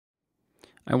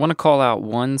I want to call out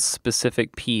one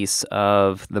specific piece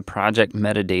of the project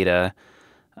metadata,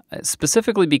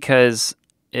 specifically because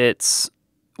it's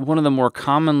one of the more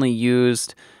commonly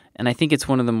used, and I think it's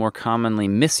one of the more commonly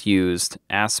misused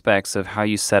aspects of how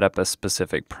you set up a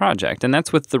specific project, and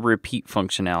that's with the repeat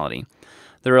functionality.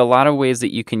 There are a lot of ways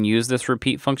that you can use this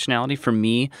repeat functionality. For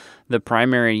me, the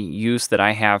primary use that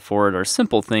I have for it are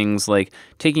simple things like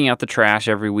taking out the trash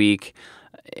every week,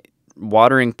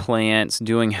 watering plants,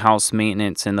 doing house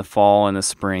maintenance in the fall and the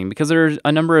spring, because there are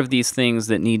a number of these things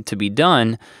that need to be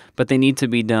done, but they need to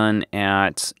be done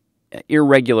at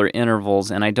irregular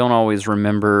intervals, and I don't always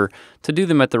remember to do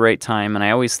them at the right time, and I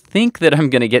always think that I'm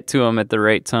going to get to them at the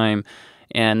right time,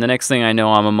 and the next thing I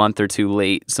know, I'm a month or two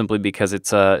late simply because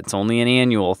it's only an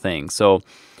annual thing. So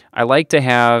I like to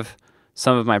have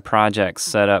some of my projects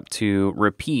set up to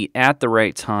repeat at the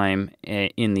right time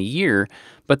in the year,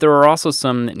 but there are also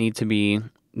some that need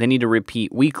to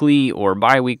repeat weekly or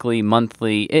bi-weekly,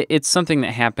 monthly. It's something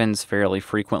that happens fairly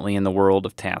frequently in the world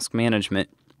of task management.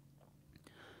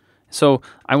 So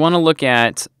I want to look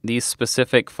at these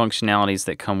specific functionalities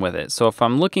that come with it. So if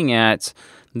I'm looking at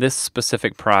this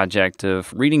specific project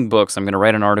of reading books, I'm going to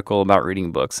write an article about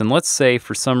reading books. And let's say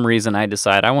for some reason I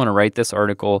decide I want to write this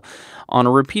article on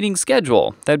a repeating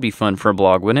schedule. That'd be fun for a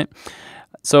blog, wouldn't it?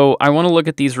 So I want to look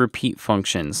at these repeat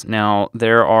functions. Now,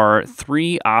 there are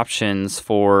three options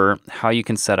for how you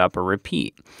can set up a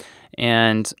repeat.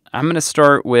 And I'm going to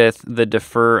start with the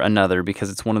defer another because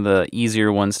it's one of the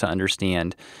easier ones to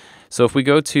understand. So if we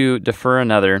go to defer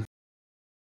another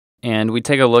and we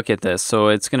take a look at this, so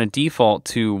it's going to default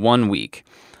to 1 week.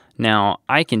 Now,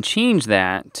 I can change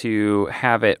that to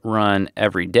have it run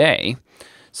every day.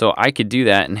 So I could do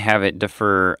that and have it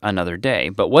defer another day.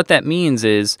 But what that means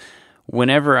is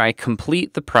whenever I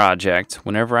complete the project,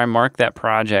 whenever I mark that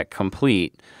project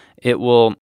complete, it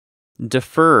will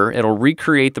defer, it'll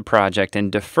recreate the project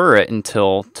and defer it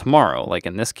until tomorrow. Like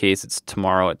in this case, it's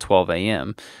tomorrow at 12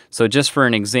 a.m. So just for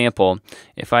an example,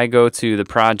 if I go to the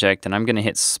project and I'm going to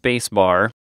hit spacebar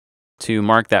to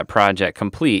mark that project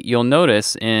complete, you'll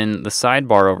notice in the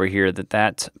sidebar over here that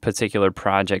that particular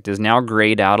project is now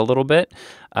grayed out a little bit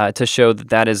to show that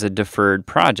that is a deferred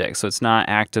project. So it's not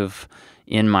active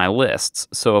in my lists.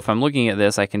 So if I'm looking at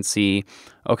this, I can see,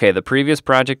 okay, the previous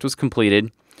project was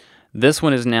completed. This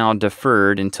one is now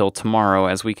deferred until tomorrow,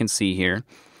 as we can see here.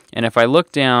 And if I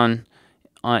look down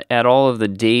at all of the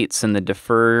dates and the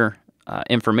defer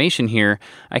information here,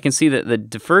 I can see that the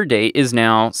defer date is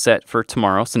now set for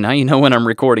tomorrow. So now you know when I'm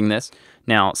recording this.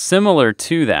 Now, similar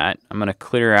to that, I'm going to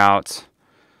clear out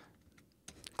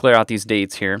these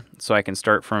dates here so I can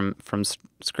start from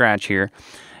scratch here.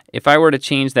 If I were to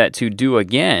change that to due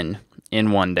again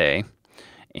in 1 day,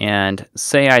 and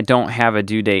say I don't have a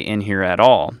due date in here at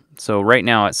all. So right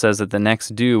now it says that the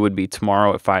next due would be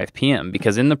tomorrow at 5 p.m.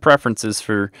 because in the preferences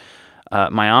for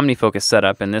my OmniFocus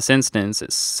setup in this instance,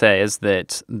 it says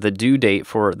that the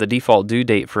default due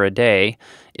date for a day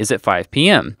is at 5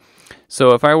 p.m.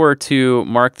 So if I were to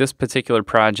mark this particular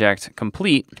project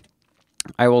complete,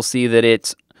 I will see that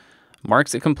it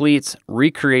marks it complete,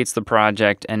 recreates the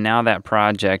project, and now that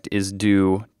project is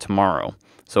due tomorrow.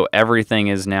 So everything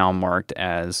is now marked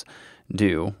as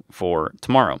due for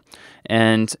tomorrow.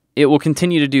 And it will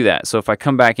continue to do that. So if I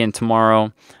come back in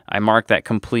tomorrow, I mark that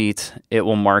complete, it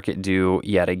will mark it due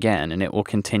yet again, and it will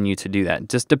continue to do that,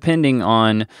 just depending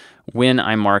on when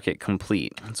I mark it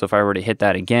complete. So if I were to hit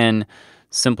that again,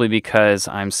 simply because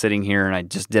I'm sitting here and I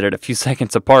just did it a few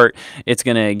seconds apart, it's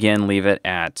going to again leave it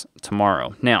at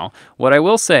tomorrow. Now, what I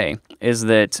will say is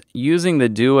that using the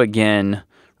do again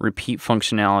repeat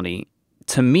functionality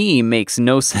to me makes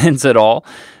no sense at all,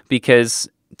 because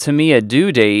to me a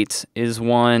due date is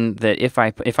one that if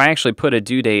I actually put a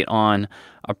due date on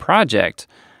a project,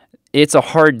 it's a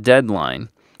hard deadline.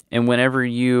 And whenever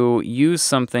you use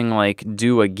something like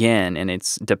due again and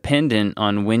it's dependent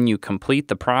on when you complete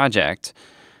the project,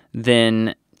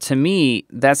 then to me,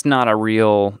 that's not a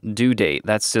real due date.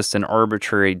 That's just an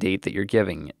arbitrary date that you're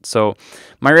giving it. So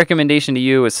my recommendation to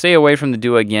you is stay away from the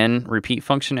do again repeat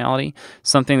functionality.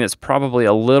 Something that's probably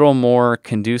a little more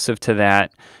conducive to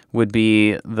that would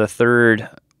be the third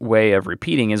way of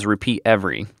repeating is repeat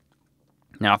every.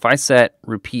 Now, if I set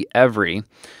repeat every,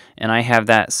 and I have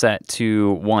that set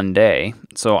to 1 day,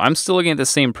 so I'm still looking at the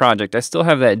same project. I still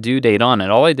have that due date on it.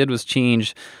 All I did was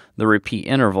change the repeat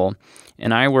interval.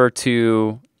 And I were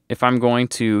to, if I'm going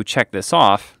to check this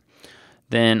off,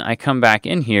 then I come back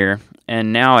in here,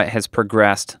 and now it has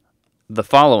progressed the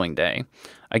following day.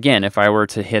 Again, if I were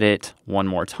to hit it one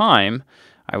more time,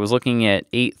 I was looking at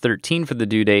 8:13 for the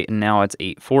due date, and now it's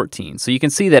 8:14. So you can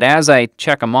see that as I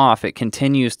check them off, it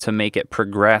continues to make it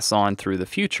progress on through the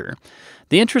future.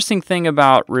 The interesting thing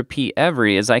about repeat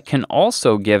every is I can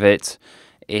also give it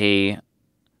a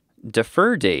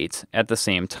defer date at the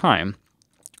same time.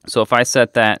 So if I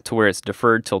set that to where it's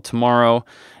deferred till tomorrow,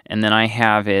 and then I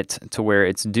have it to where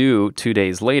it's due 2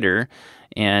 days later,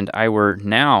 and I were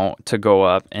now to go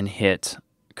up and hit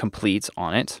complete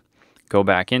on it, go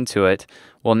back into it,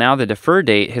 well, now the defer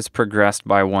date has progressed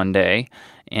by 1 day,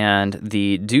 and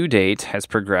the due date has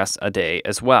progressed a day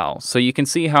as well. So you can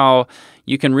see how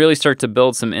you can really start to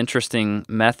build some interesting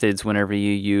methods whenever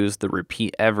you use the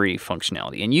repeat every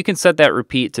functionality. And you can set that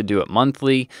repeat to do it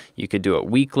monthly, you could do it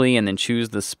weekly, and then choose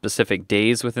the specific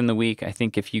days within the week. I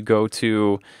think if you go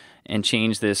to and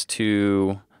change this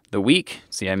to the week,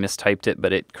 see, I mistyped it,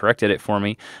 but it corrected it for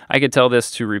me. I could tell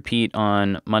this to repeat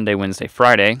on Monday, Wednesday,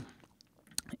 Friday.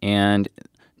 And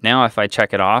now if I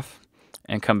check it off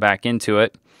and come back into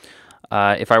it,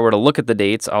 if I were to look at the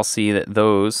dates, I'll see that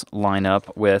those line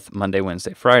up with Monday,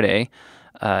 Wednesday, Friday,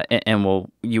 and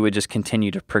you would just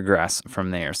continue to progress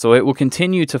from there. So it will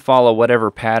continue to follow whatever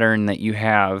pattern that you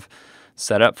have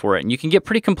set up for it. And you can get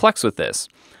pretty complex with this,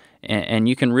 and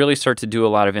you can really start to do a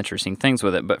lot of interesting things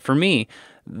with it. But for me,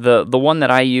 the one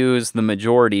that I use the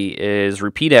majority is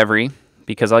repeat every,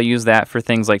 because I'll use that for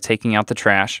things like taking out the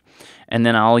trash. And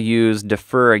then I'll use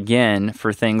defer again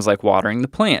for things like watering the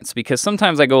plants, because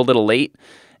sometimes I go a little late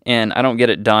and I don't get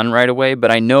it done right away,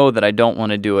 but I know that I don't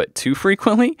want to do it too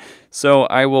frequently. So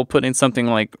I will put in something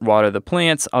like water the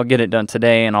plants. I'll get it done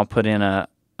today, and I'll put in a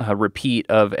repeat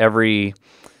of every,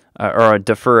 or a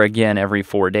defer again every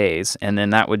 4 days. And then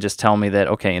that would just tell me that,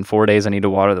 okay, in 4 days I need to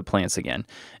water the plants again.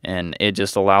 And it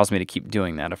just allows me to keep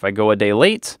doing that. If I go a day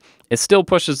late, it still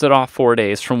pushes it off 4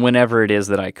 days from whenever it is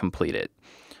that I complete it.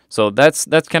 So that's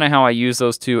kind of how I use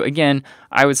those two. Again,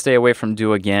 I would stay away from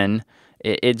do again.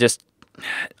 It just,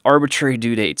 arbitrary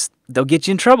due dates, they'll get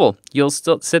you in trouble. You'll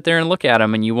still sit there and look at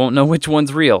them, and you won't know which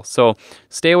one's real. So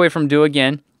stay away from do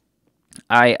again.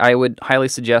 I would highly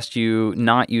suggest you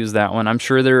not use that one. I'm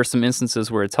sure there are some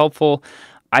instances where it's helpful.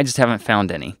 I just haven't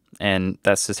found any, and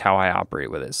that's just how I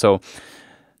operate with it. So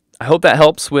I hope that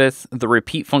helps with the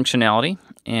repeat functionality,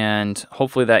 and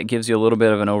hopefully that gives you a little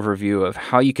bit of an overview of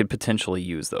how you could potentially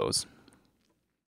use those.